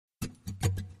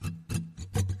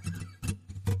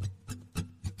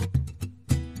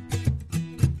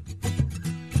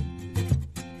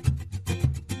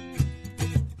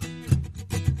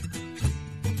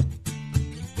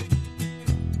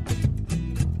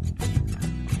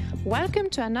Welcome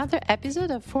to another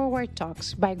episode of Forward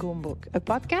Talks by Goombuk, a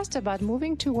podcast about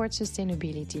moving towards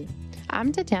sustainability.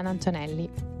 I'm Tatiana Antonelli.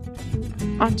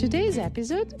 On today's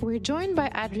episode, we're joined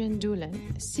by Adrian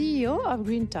Doolan, CEO of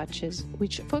Green Touches,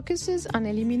 which focuses on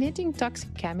eliminating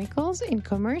toxic chemicals in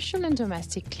commercial and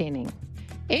domestic cleaning.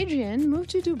 Adrian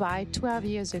moved to Dubai 12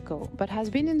 years ago, but has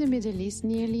been in the Middle East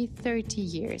nearly 30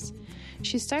 years.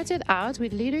 She started out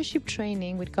with leadership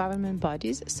training with government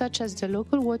bodies, such as the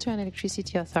local water and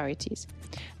electricity authorities.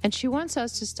 And she wants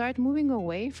us to start moving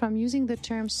away from using the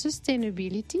term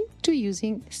sustainability to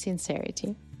using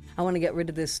sincerity. I want to get rid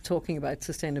of this talking about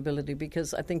sustainability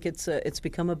because I think it's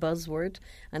become a buzzword,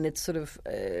 and it's sort of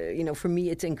for me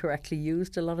it's incorrectly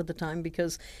used a lot of the time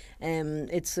because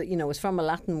it's from a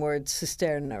Latin word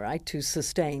susterna, right, to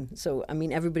sustain. So I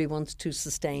mean everybody wants to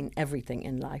sustain everything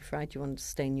in life, right? You want to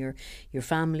sustain your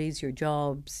families, your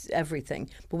jobs, everything.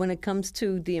 But when it comes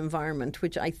to the environment,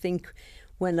 which I think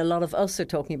when a lot of us are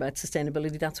talking about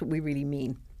sustainability, that's what we really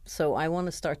mean. So I want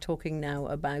to start talking now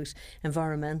about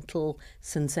environmental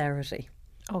sincerity.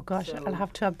 Oh gosh, I'll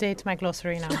have to update my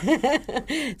glossary now.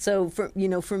 So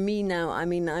for me now, I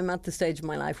mean, I'm at the stage of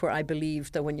my life where I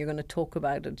believe that when you're going to talk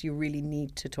about it, you really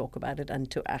need to talk about it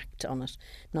and to act on it,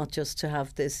 not just to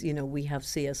have this, we have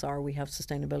CSR, we have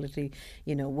sustainability,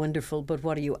 wonderful, but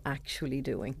what are you actually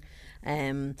doing?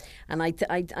 And I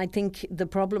think the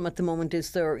problem at the moment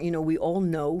is we all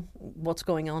know what's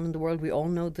going on in the world. We all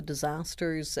know the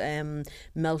disasters,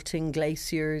 melting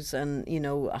glaciers and,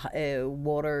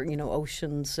 water,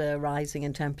 oceans rising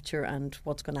in temperature and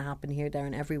what's going to happen here, there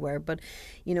and everywhere. But,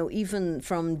 even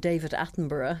from David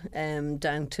Attenborough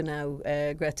down to now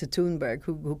Greta Thunberg,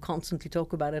 who constantly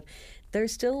talk about it, they're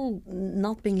still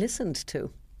not being listened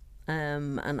to.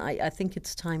 And I think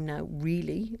it's time now,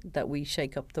 really, that we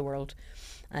shake up the world.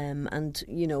 And,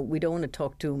 we don't want to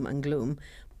talk doom and gloom,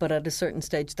 but at a certain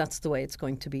stage, that's the way it's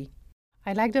going to be.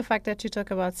 I like the fact that you talk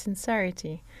about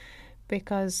sincerity,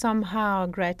 because somehow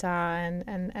Greta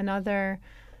and other,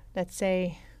 let's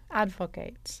say,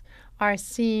 advocates are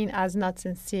seen as not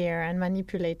sincere and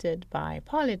manipulated by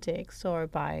politics or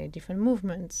by different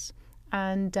movements,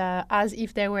 and as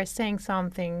if they were saying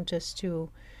something just to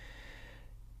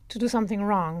do something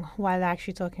wrong while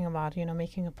actually talking about,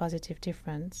 making a positive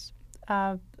difference.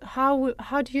 How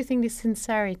do you think this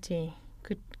sincerity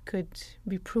could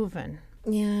be proven?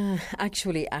 Yeah,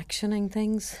 actually actioning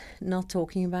things, not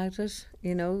talking about it,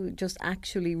 just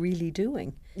actually really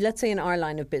doing. Let's say in our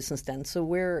line of business then, so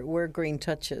we're Green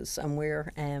Touches, and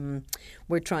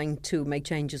we're trying to make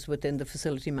changes within the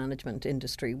facility management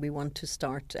industry. We want to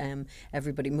start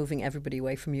moving everybody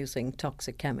away from using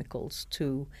toxic chemicals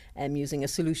to using a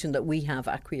solution that we have,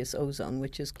 aqueous ozone,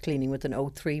 which is cleaning with an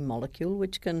O3 molecule,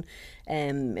 which can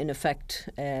in effect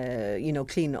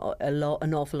clean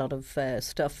an awful lot of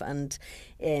stuff and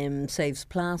saves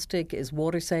plastic, is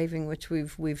water saving, which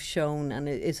we've shown, and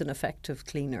it is an effective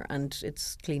cleaner, and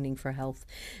it's cleaning for health.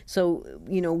 So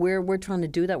we're trying to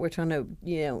do that. We're trying to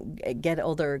get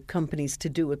other companies to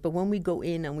do it. But when we go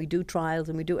in and we do trials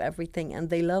and we do everything and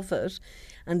they love it,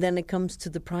 and then it comes to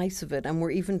the price of it, and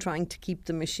we're even trying to keep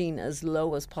the machine as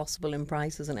low as possible in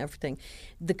prices and everything,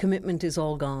 the commitment is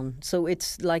all gone. So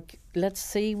it's like, let's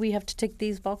see, we have to tick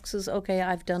these boxes. Okay,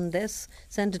 I've done this,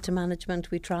 send it to management,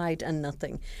 we tried, and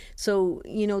nothing. So,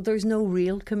 there's no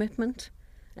real commitment.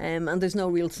 And there's no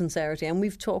real sincerity. And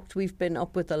we've been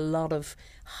up with a lot of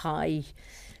high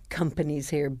companies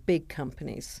here, big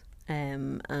companies,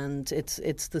 and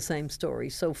it's the same story.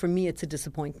 So for me, it's a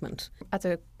disappointment. At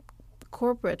a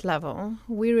corporate level,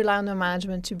 we rely on the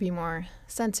management to be more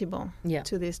sensible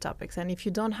to these topics. And if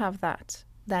you don't have that,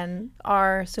 then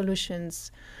our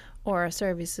solutions or our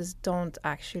services don't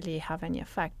actually have any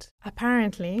effect.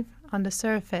 Apparently, on the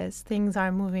surface, things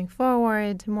are moving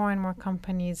forward. More and more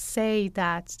companies say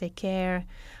that they care.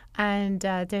 And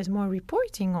there's more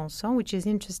reporting also, which is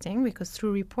interesting, because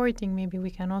through reporting, maybe we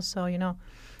can also,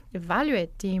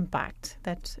 evaluate the impact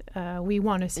that we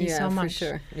want to see so much.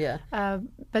 Yeah, for sure. Yeah.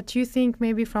 But you think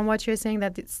maybe from what you're saying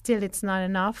that it's not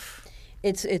enough?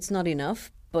 It's not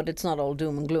enough. But it's not all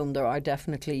doom and gloom. There are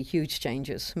definitely huge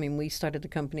changes. I mean, we started the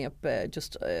company up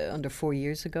just under 4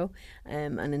 years ago.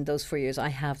 And in those 4 years, I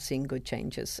have seen good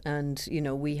changes. And,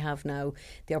 we have now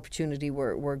the opportunity,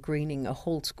 we're greening a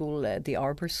whole school, the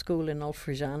Arbor School in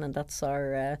Alfrejan. And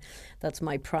that's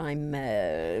my prime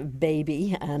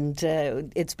baby. And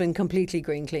it's been completely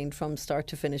green cleaned from start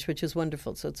to finish, which is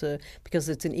wonderful. So because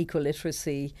it's an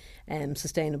eco-literacy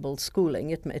sustainable schooling,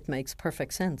 it makes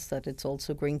perfect sense that it's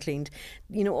also green cleaned.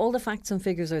 All the facts and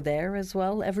figures are there as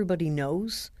well. Everybody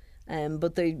knows.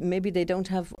 But maybe they don't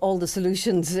have all the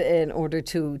solutions in order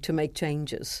to make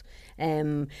changes.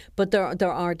 But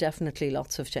there are definitely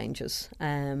lots of changes.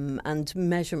 And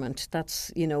measurement,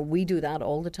 that's, we do that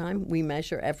all the time. We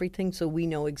measure everything, so we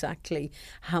know exactly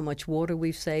how much water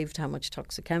we've saved, how much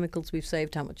toxic chemicals we've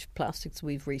saved, how much plastics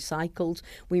we've recycled.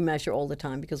 We measure all the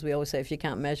time because we always say if you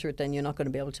can't measure it, then you're not going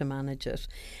to be able to manage it.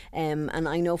 And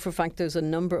I know for a fact there's a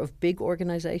number of big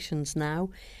organisations now.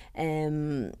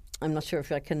 I'm not sure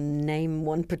if I can name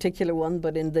one particular one,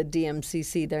 but in the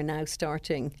DMCC they're now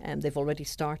starting, and they've already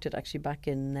started actually back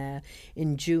in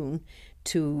June,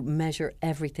 to measure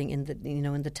everything in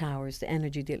the towers, the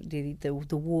energy,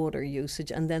 the water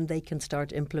usage, and then they can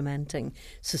start implementing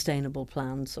sustainable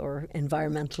plans or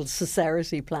environmental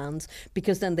sincerity plans,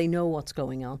 because then they know what's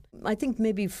going on. I think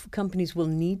maybe companies will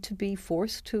need to be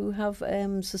forced to have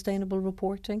sustainable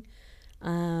reporting.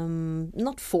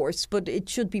 Not forced, but it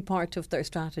should be part of their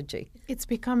strategy. It's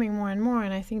becoming more and more,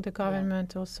 and I think the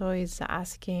government also is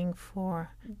asking for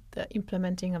the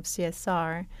implementing of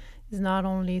CSR. Is not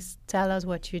only tell us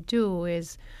what you do,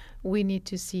 is we need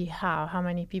to see how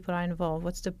many people are involved,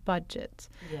 what's the budget,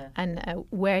 and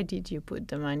where did you put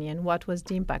the money, and what was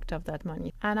the impact of that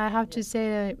money. And I have to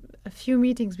say a few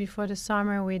meetings before the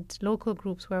summer with local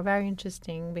groups were very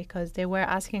interesting, because they were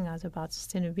asking us about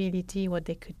sustainability, what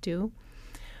they could do.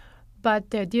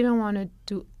 But they didn't want to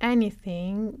do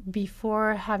anything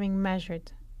before having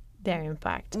measured their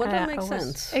impact. Well, that makes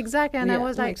sense. Exactly. And I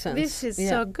was like, this is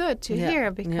so good to hear,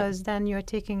 because then you're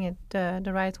taking it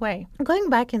the right way.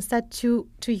 Going back instead to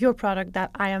your product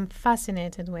that I am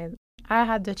fascinated with, I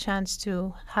had the chance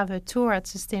to have a tour at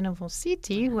Sustainable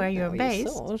City, where you're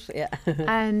based.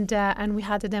 And we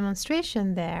had a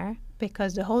demonstration there,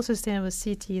 because the whole Sustainable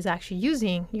City is actually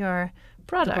using your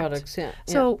product. The products,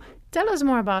 So tell us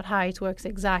more about how it works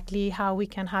exactly, how we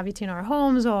can have it in our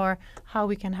homes or how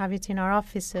we can have it in our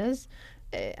offices,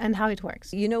 and how it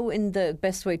works. In the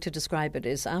best way to describe it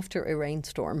is after a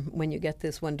rainstorm, when you get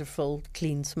this wonderful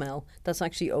clean smell, that's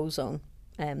actually ozone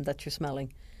that you're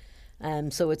smelling.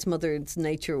 So it's Mother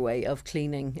Nature's way of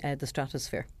cleaning the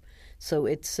stratosphere. So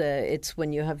it's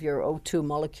when you have your O2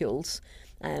 molecules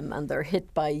and they're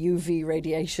hit by UV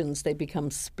radiations, they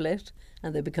become split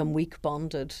and they become weak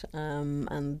bonded.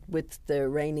 And with the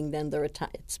raining, then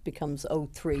it becomes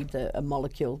O3, a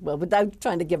molecule. Well, without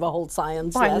trying to give a whole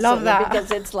science lesson, I love that,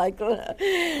 because it's like,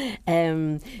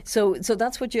 so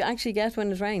that's what you actually get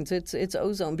when it rains. It's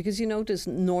ozone, because you notice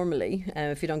normally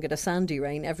if you don't get a sandy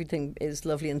rain, everything is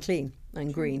lovely and clean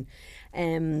and green.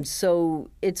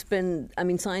 So it's been,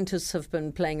 scientists have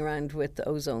been playing around with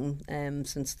ozone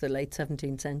since the late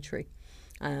 17th century.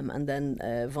 And then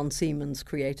von Siemens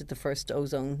created the first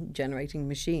ozone generating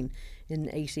machine in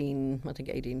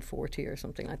 1840 or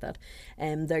something like that.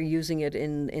 They're using it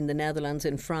in the Netherlands,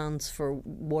 in France, for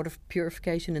water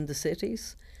purification in the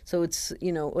cities. So it's,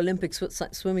 Olympic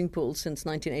swimming pools since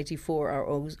 1984 are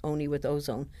only with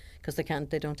ozone, because they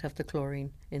don't have the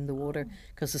chlorine in the water,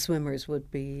 because the swimmers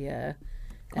would be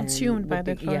consumed by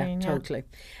the chlorine. Yeah, totally.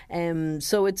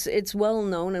 So it's well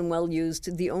known and well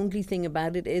used. The only thing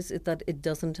about it is that it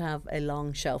doesn't have a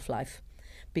long shelf life,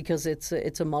 because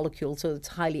it's a molecule, so it's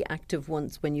highly active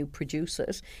when you produce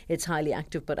it. It's highly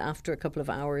active, but after a couple of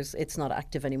hours, it's not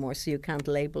active anymore, so you can't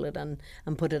label it and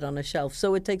put it on a shelf.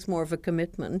 So it takes more of a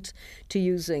commitment to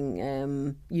using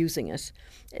it.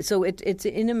 So it's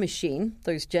in a machine.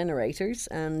 There's generators,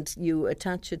 and you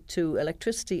attach it to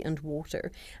electricity and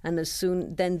water, and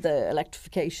then the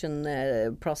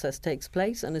electrification process takes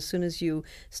place, and as soon as you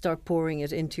start pouring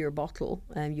it into your bottle,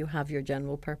 you have your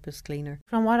general purpose cleaner.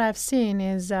 From what I've seen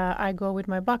is I go with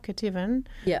my bucket even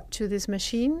to this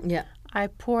machine. Yeah. I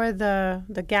pour the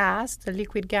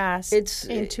liquid gas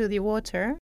into the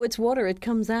water. It's water. It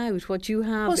comes out. What you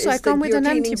have is I come with an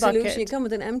empty bucket. Solution. You come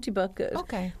with an empty bucket.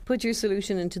 Okay. Put your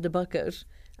solution into the bucket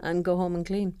and go home and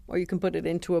clean. Or you can put it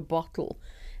into a bottle,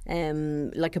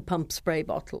 like a pump spray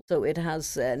bottle. So it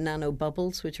has nano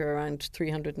bubbles, which are around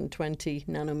 320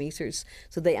 nanometers.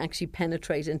 So they actually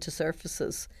penetrate into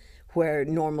surfaces where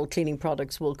normal cleaning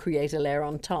products will create a layer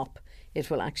on top. It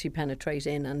will actually penetrate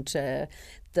in, and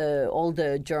all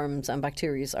the germs and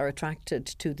bacteria are attracted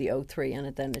to the O3,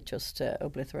 and it just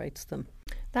obliterates them.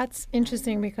 That's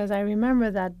interesting, because I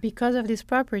remember that because of this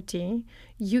property,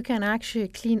 you can actually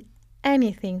clean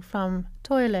anything from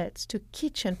toilets to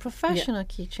professional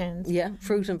kitchens. Yeah,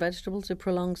 fruit and vegetables. It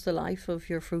prolongs the life of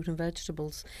your fruit and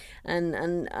vegetables.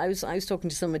 And I was talking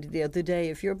to somebody the other day.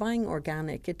 If you're buying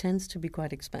organic, it tends to be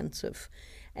quite expensive.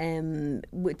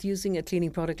 with using a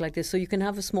cleaning product like this. So you can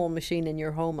have a small machine in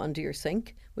your home under your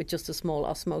sink with just a small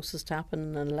osmosis tap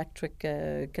and an electric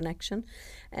connection.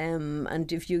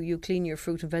 And if you clean your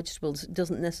fruit and vegetables, it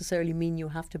doesn't necessarily mean you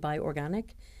have to buy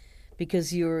organic,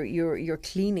 because you're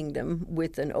cleaning them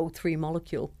with an O3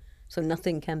 molecule. So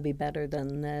nothing can be better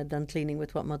than cleaning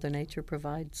with what Mother Nature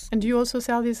provides. And do you also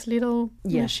sell this little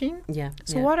machine? Yeah.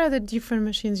 So what are the different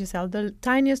machines you sell? The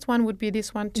tiniest one would be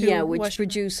this one too. Yeah, which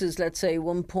produces, let's say,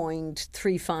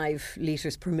 1.35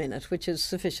 litres per minute, which is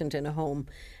sufficient in a home.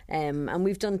 And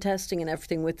we've done testing and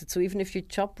everything with it. So even if you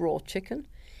chop raw chicken,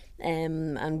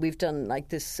 and we've done like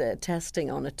this testing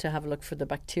on it to have a look for the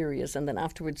bacteria, and then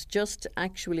afterwards just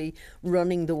actually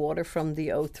running the water from the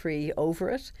O3 over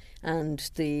it,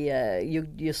 and the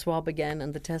you swab again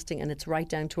and the testing, and it's right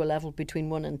down to a level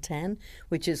between 1 and 10,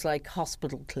 which is like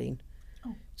hospital clean.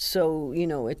 Oh. So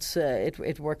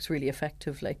it works really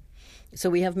effectively. So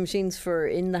we have machines for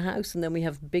in the house, and then we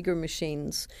have bigger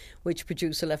machines which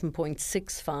produce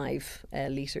 11.65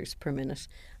 litres per minute,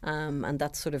 and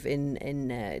that's sort of in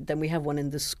then we have one in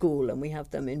the school, and we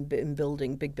have them in big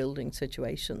building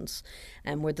situations,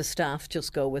 where the staff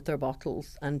just go with their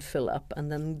bottles and fill up,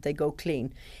 and then they go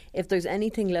clean. If there's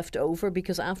anything left over,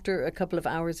 because after a couple of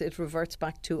hours it reverts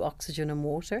back to oxygen and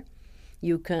water,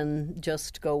 you can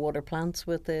just go water plants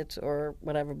with it or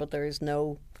whatever, but there is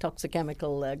no toxic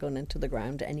chemical going into the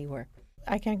ground anywhere.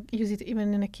 I can use it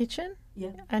even in a kitchen?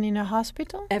 Yeah. And in a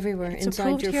hospital? Everywhere. It's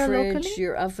inside your fridge, locally?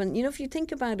 Your oven. If you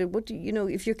think about it,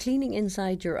 if you're cleaning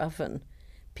inside your oven,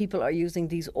 people are using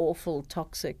these awful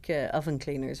toxic oven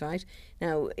cleaners, right?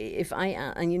 Now,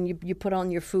 you put on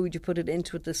your food, you put it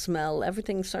into it, the smell,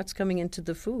 everything starts coming into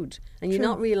the food, and you're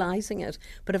not realising it.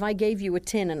 But if I gave you a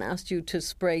tin and asked you to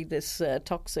spray this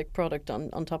toxic product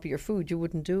on top of your food, you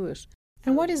wouldn't do it.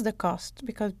 And what is the cost?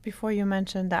 Because before you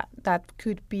mentioned that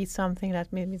could be something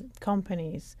that maybe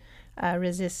companies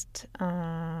resist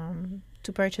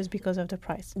to purchase because of the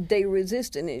price. They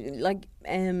resist,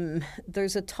 and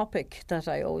there's a topic that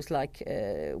I always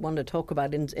want to talk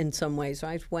about in some ways,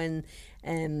 right? When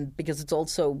because it's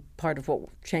also part of what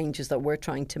changes that we're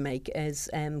trying to make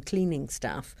is cleaning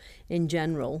staff in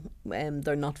general.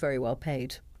 They're not very well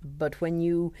paid. But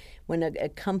when a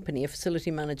company, a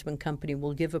facility management company,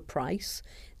 will give a price,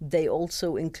 they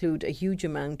also include a huge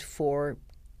amount for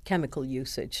chemical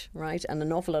usage, right? And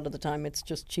an awful lot of the time it's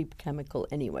just cheap chemical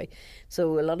anyway.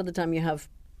 So a lot of the time you have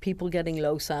people getting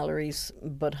low salaries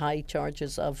but high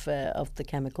charges of the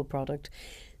chemical product.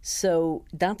 So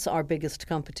that's our biggest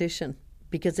competition.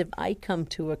 Because if I come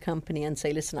to a company and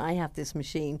say, listen, I have this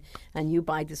machine, and you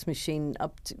buy this machine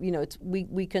up to,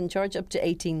 we can charge up to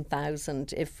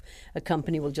 18,000 if a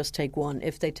company will just take one.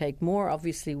 If they take more,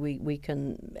 obviously we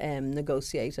can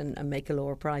negotiate and make a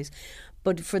lower price.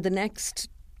 But for the next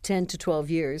 10 to 12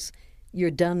 years,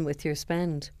 you're done with your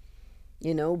spend.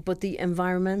 But the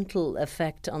environmental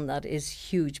effect on that is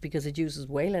huge because it uses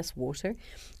way less water.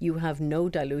 You have no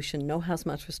dilution, no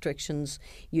hazmat restrictions.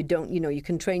 You don't, you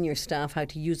can train your staff how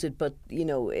to use it, but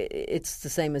it's the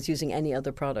same as using any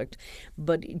other product.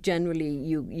 But generally,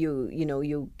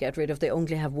 you get rid of. They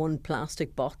only have one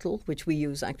plastic bottle, which we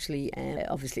use actually,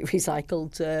 obviously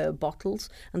recycled bottles,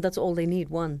 and that's all they need.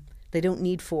 One. They don't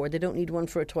need four. They don't need one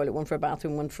for a toilet, one for a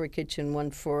bathroom, one for a kitchen,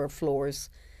 one for floors.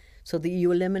 So that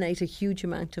you eliminate a huge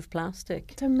amount of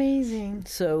plastic. It's amazing.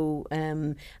 So,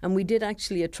 and we did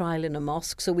actually a trial in a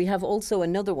mosque. So we have also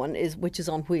another one which is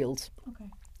on wheels.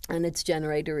 Okay. And its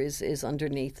generator is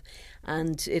underneath.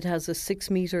 And it has a 6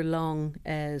 metre long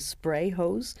spray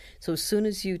hose. So as soon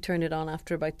as you turn it on,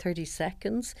 after about 30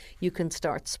 seconds, you can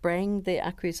start spraying the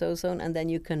aqueous ozone, and then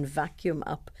you can vacuum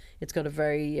up. It's got a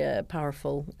very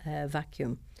powerful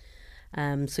vacuum.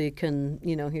 So you can,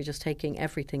 you're just taking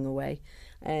everything away.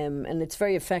 And it's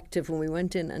very effective. When we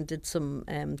went in and did some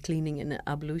cleaning in an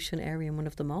ablution area in one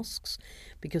of the mosques,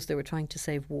 because they were trying to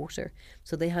save water.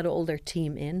 So they had all their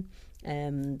team in.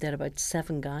 They had about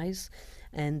 7 guys,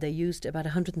 and they used about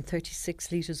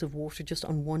 136 litres of water just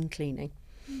on one cleaning.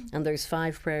 And there's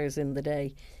 5 prayers in the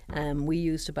day. We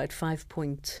used about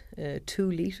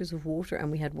 5.2 litres of water,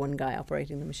 and we had one guy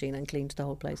operating the machine and cleaned the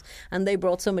whole place. And they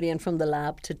brought somebody in from the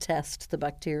lab to test the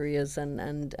bacterias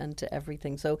and to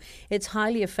everything. So it's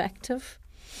highly effective.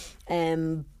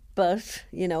 But,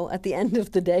 at the end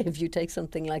of the day, if you take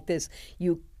something like this,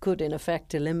 you could in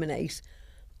effect eliminate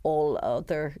all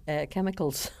other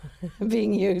chemicals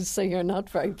being used, so you're not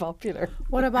very popular.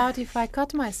 What about if I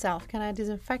cut myself? Can I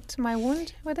disinfect my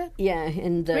wound with it? Yeah,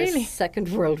 in the Second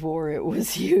World War it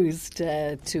was used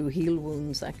to heal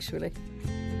wounds, actually.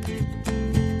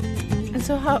 And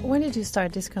so when did you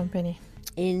start this company?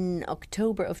 In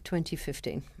October of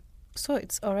 2015. So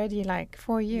it's already like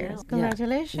 4 years. Yeah.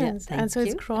 Congratulations. Yeah, and so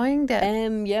thank it's growing there.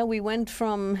 Yeah, we went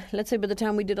from, let's say by the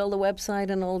time we did all the website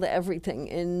and all the everything,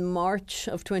 in March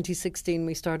of 2016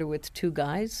 we started with 2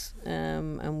 guys,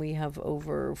 and we have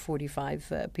over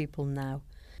 45 people now.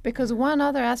 Because one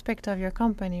other aspect of your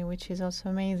company, which is also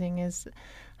amazing, is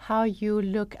how you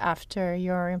look after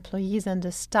your employees and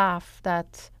the staff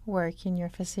that work in your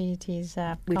facilities.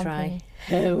 We company.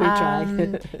 try. We try.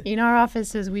 In our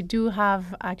offices, we do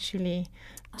have actually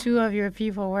 2 of your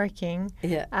people working.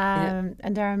 Yeah.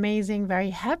 And they're amazing,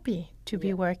 very happy to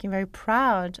be working, very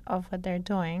proud of what they're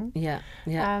doing. Yeah.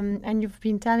 And you've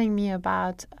been telling me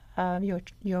about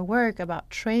your work,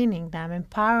 about training them,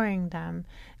 empowering them,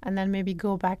 and then maybe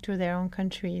go back to their own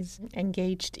countries,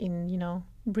 engaged in,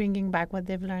 bringing back what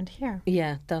they've learned here.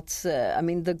 Yeah, that's,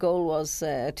 the goal was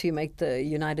to make the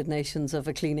United Nations of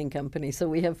a cleaning company. So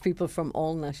we have people from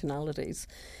all nationalities.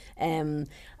 I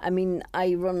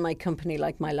run my company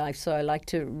like my life, so I like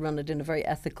to run it in a very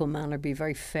ethical manner, be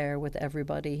very fair with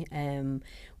everybody.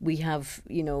 We have,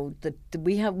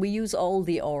 we use all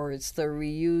the R's: the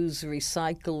reuse,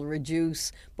 recycle,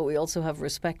 reduce, but we also have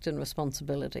respect and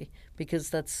responsibility, because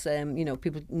that's,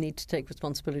 people need to take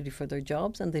responsibility for their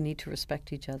jobs and they need to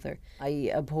respect each other.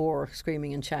 I abhor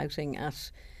screaming and shouting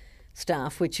at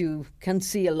staff, which you can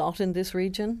see a lot in this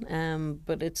region,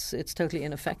 but it's totally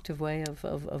an effective way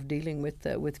of dealing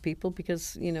with people,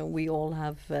 because we all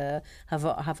have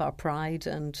our pride,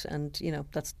 and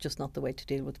that's just not the way to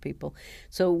deal with people.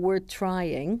 So we're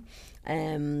trying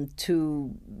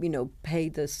to pay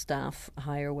the staff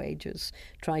higher wages,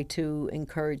 try to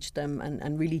encourage them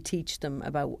and really teach them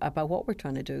about what we're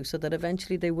trying to do, so that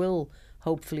eventually they will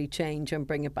hopefully change and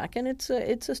bring it back. And it's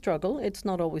a struggle. It's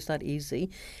not always that easy.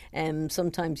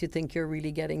 Sometimes you think you're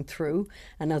really getting through,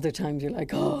 and other times you're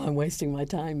like, oh, I'm wasting my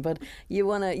time. But you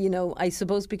want to, I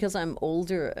suppose because I'm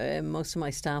older, most of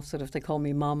my staff they call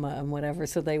me mama and whatever,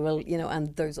 so they will,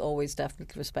 and there's always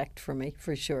definite respect for me,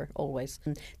 for sure, always.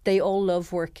 And they all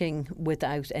love working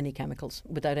without any chemicals,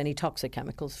 without any toxic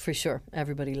chemicals, for sure.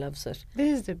 Everybody loves it.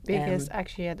 This is the biggest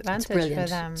actually advantage for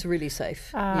them. It's really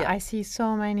safe. I see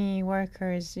so many workers,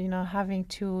 having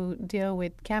to deal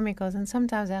with chemicals, and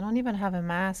sometimes they don't even have a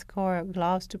mask or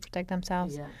gloves to protect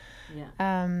themselves.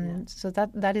 So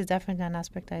that is definitely an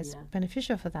aspect that is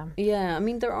beneficial for them. Yeah,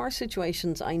 there are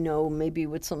situations, I know, maybe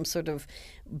with some sort of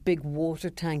big water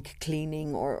tank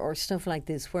cleaning or stuff like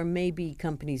this, where maybe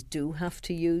companies do have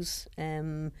to use,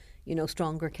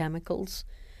 stronger chemicals.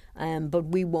 But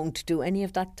we won't do any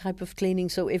of that type of cleaning.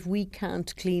 So if we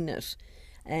can't clean it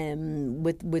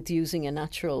with using a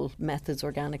natural methods,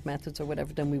 organic methods or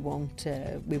whatever, then we won't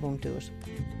do it.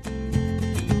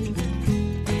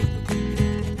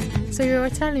 So you were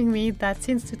telling me that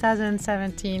since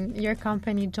 2017 your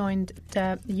company joined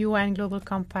the UN Global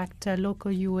Compact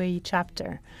local UAE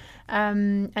chapter.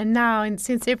 And now,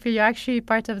 since April, you're actually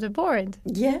part of the board.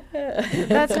 Yeah.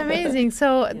 That's amazing.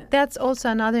 So that's also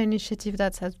another initiative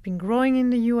that has been growing in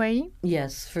the UAE.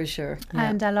 Yes, for sure.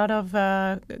 And a lot of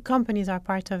companies are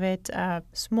part of it,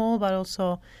 small but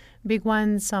also big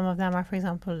ones. Some of them are, for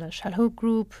example, the Shalhoub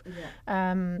Group,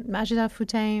 Majid Al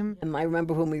Futtaim. I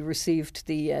remember when we received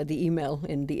the email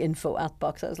in the info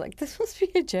 @box, I was like, this must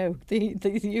be a joke.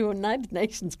 The United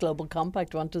Nations Global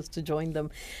Compact want us to join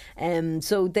them.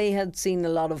 So they had seen a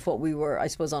lot of what we were, I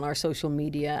suppose, on our social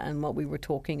media and what we were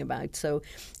talking about. So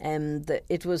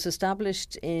it was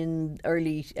established in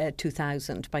early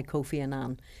 2000 by Kofi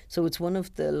Annan. So it's one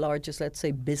of the largest, let's say,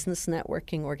 business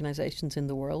networking organizations in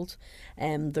the world.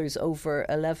 There's over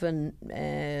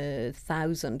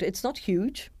 11,000. It's not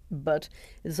huge, but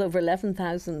there's over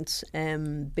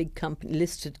 11,000 big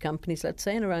listed companies, let's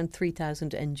say, and around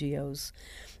 3,000 NGOs.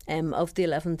 Of the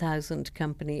 11,000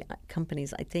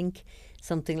 companies, I think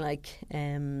something like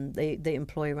they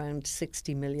employ around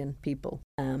 60 million people.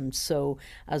 So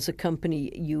as a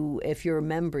company, if you're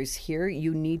members here,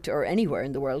 you need to, or anywhere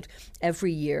in the world,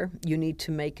 every year you need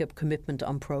to make a commitment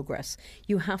on progress.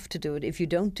 You have to do it. If you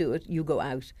don't do it, you go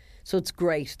out. So it's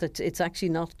great that it's actually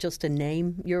not just a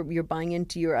name you're buying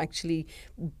into. You're actually,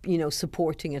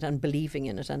 supporting it and believing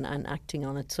in it and acting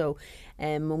on it. So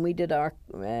when we did our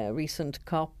recent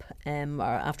COP,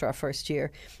 after our first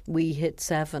year, we hit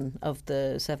 7 of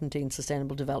the 17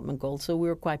 Sustainable Development Goals. So we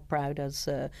were quite proud as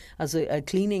a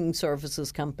cleaning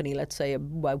services company, let's say,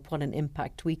 about what an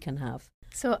impact we can have.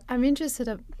 So I'm interested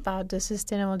about the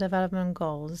Sustainable Development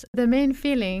Goals. The main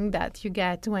feeling that you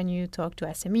get when you talk to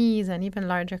SMEs and even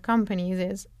larger companies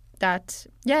is that,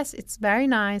 yes, it's very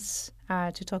nice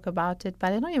to talk about it, but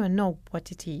they don't even know what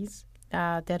it is.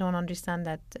 They don't understand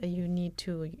that you need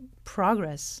to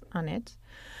progress on it.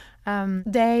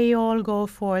 They all go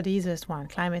for the easiest one,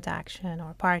 climate action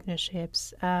or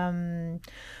partnerships.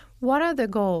 What are the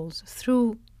goals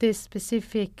through this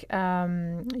specific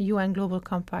UN Global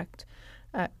Compact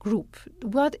group?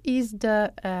 What is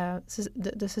the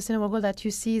sustainable goal that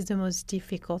you see is the most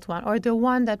difficult one, or the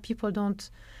one that people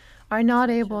are not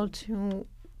able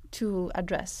to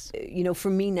address? For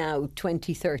me now,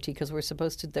 2030, because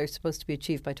they're supposed to be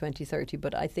achieved by 2030.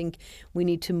 But I think we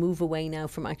need to move away now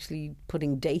from actually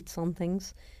putting dates on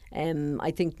things.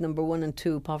 I think number 1 and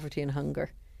 2, poverty and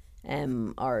hunger,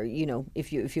 are,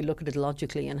 if you look at it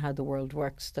logically and how the world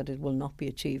works, that it will not be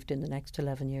achieved in the next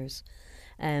 11 years.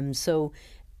 I'm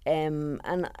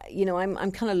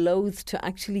kind of loath to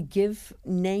actually give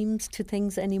names to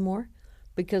things anymore.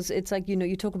 Because it's like,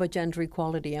 you talk about gender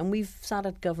equality, and we've sat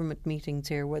at government meetings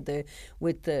here with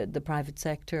the private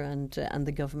sector and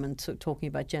the government, so talking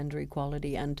about gender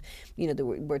equality, and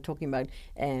we're talking about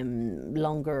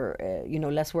longer,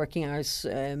 less working hours,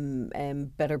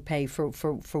 better pay for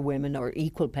women, or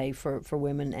equal pay for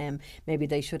women. Maybe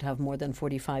they should have more than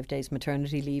 45 days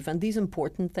maternity leave, and these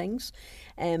important things.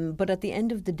 But at the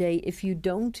end of the day, if you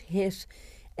don't hit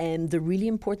the really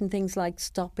important things like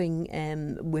stopping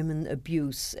women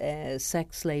abuse,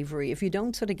 sex slavery, if you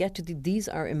don't sort of get to these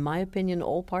are, in my opinion,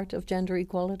 all part of gender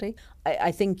equality.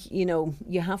 I think,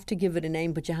 you have to give it a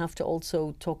name, but you have to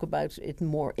also talk about it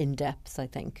more in depth, I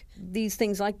think. These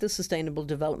things like the Sustainable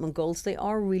Development Goals, they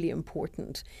are really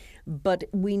important, but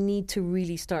we need to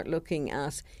really start looking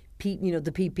at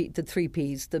the 3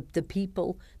 Ps, the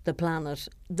people, the planet.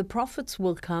 The profits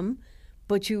will come,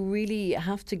 but you really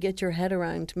have to get your head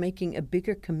around making a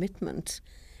bigger commitment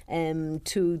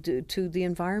to the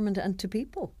environment and to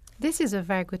people. This is a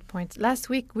very good point. Last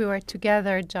week we were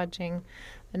together judging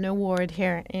an award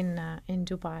here in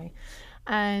Dubai,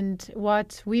 and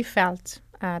what we felt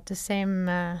the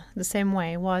same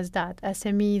way was that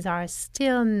SMEs are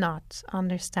still not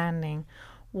understanding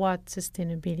what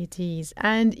sustainability is.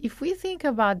 And if we think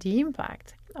about the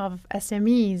impact of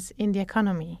SMEs in the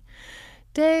economy,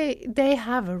 They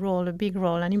have a big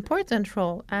role, an important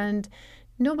role, and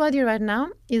nobody right now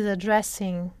is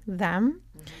addressing them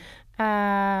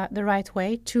the right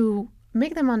way to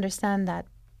make them understand that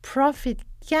profit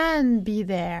can be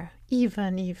there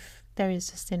even if there is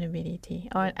sustainability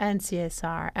and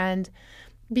CSR, and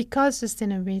because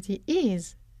sustainability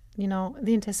is,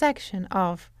 the intersection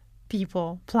of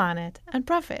people, planet, and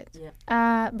profit.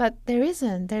 Yeah. But there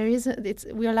isn't.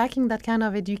 We are lacking that kind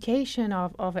of education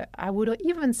of I would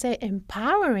even say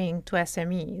empowering to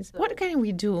SMEs. What can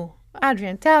we do?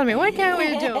 Adrian, tell me, what can we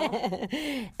do?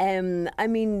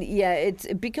 It's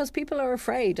because people are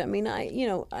afraid.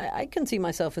 I can see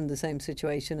myself in the same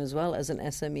situation as well as an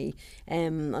SME.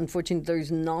 Unfortunately,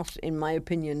 there's not, in my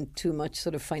opinion, too much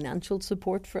sort of financial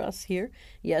support for us here.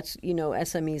 Yet,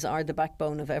 SMEs are the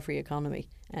backbone of every economy.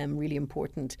 Really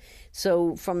important.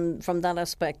 So from that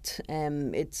aspect,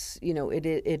 it's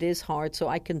it is hard. So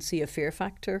I can see a fear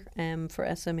factor for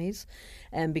SMEs,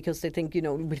 because they think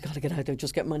we've got to get out there,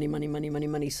 just get money.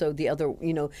 So the other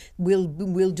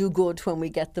we'll do good when we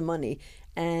get the money.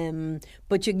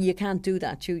 But you can't do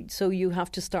that. So you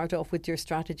have to start off with your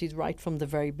strategies right from the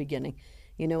very beginning.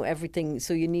 Everything.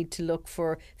 So you need to look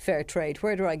for fair trade.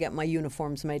 Where do I get my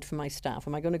uniforms made for my staff?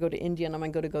 Am I going to go to India and am I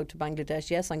going to go to Bangladesh?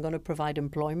 Yes, I'm going to provide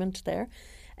employment there.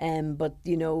 But,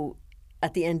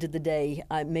 at the end of the day,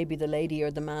 maybe the lady or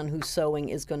the man who's sewing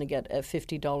is going to get a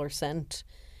 $50 cent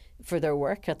for their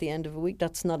work at the end of a week.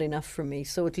 That's not enough for me.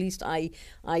 So at least I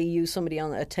use somebody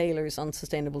on a tailor's on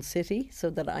Sustainable City, so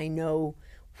that I know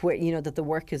where that the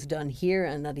work is done here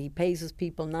and that he pays his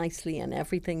people nicely and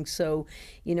everything. So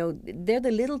they're the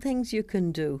little things you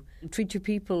can do. Treat your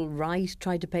people right,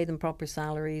 try to pay them proper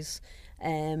salaries.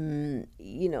 I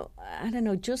don't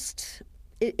know, just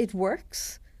it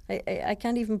works. I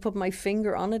can't even put my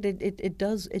finger on it. It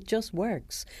does. It just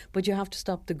works. But you have to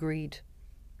stop the greed.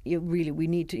 We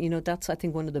need to, that's, I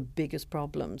think, one of the biggest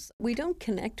problems. We don't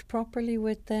connect properly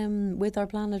with our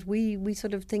planet. We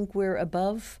sort of think we're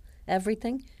above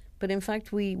everything, but in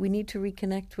fact we need to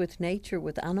reconnect with nature,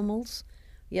 with animals.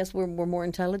 Yes, we're more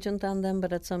intelligent than them,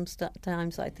 but at some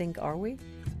times, I think, are we?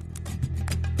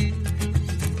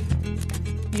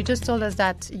 You just told us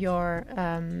that your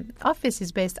office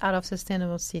is based out of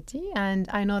Sustainable City, and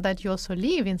I know that you also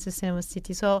live in Sustainable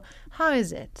City. So how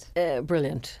is it?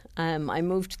 Brilliant. I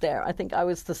moved there. I think I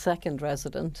was the second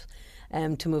resident.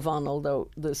 to move on, although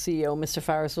the CEO, Mr.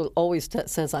 Farris, will always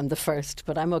says I'm the first,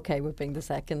 but I'm okay with being the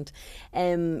second.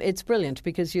 It's brilliant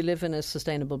because you live in a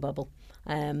sustainable bubble.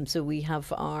 So we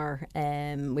have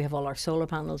all our solar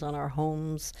panels on our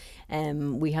homes.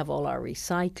 We have all our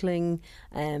recycling.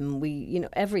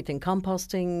 Everything,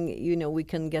 composting. We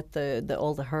can get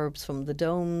all the herbs from the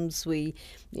domes.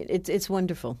 It's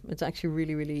wonderful. It's actually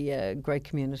really, really great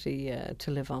community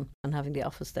to live on, and having the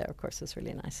office there, of course, is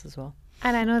really nice as well.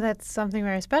 And I know that something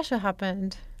very special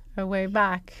happened a way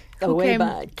back. Who came?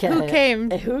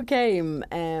 Who came?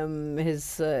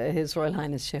 His Royal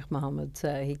Highness Sheikh Mohammed.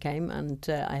 He came, and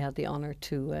I had the honour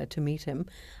to meet him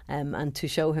and to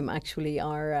show him actually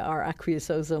our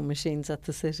aqueous ozone machines at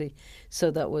the city.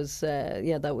 So that was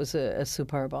a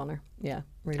superb honour. Yeah,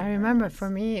 really. I remember nice. For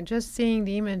me, just seeing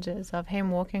the images of him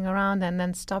walking around and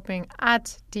then stopping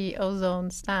at the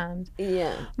ozone stand.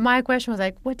 Yeah. My question was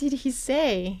like, what did he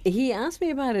say? He asked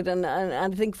me about it, and I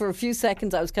think for a few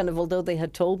seconds I was kind of, although they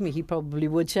had told me he probably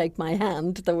would shake my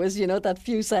hand, there was, that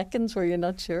few seconds where you're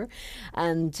not sure,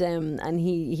 and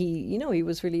he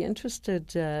was really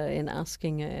interested in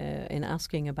asking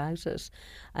about it,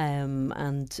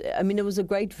 and I mean it was a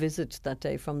great visit that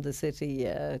day from the city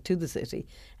to the city,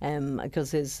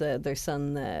 because their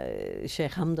son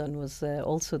Sheikh Hamdan was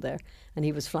also there, and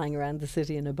he was flying around the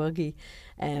city in a buggy,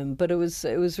 but it was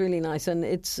really nice, and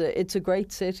it's a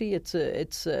great city. It's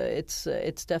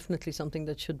definitely something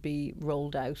that should be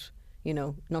rolled out,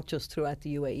 not just throughout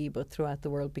the UAE but throughout the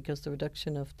world, because the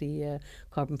reduction of the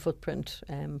carbon footprint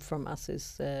from us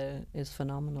is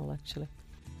phenomenal, actually.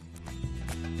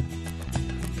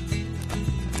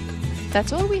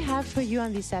 That's all we have for you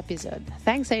on this episode.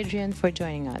 Thanks, Adrienne, for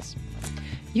joining us.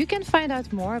 You can find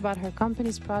out more about her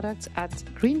company's products at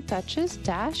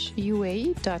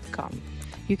greentouches-uae.com.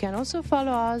 You can also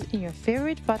follow us in your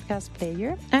favorite podcast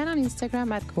player and on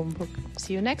Instagram at Groenboek.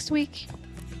 See you next week.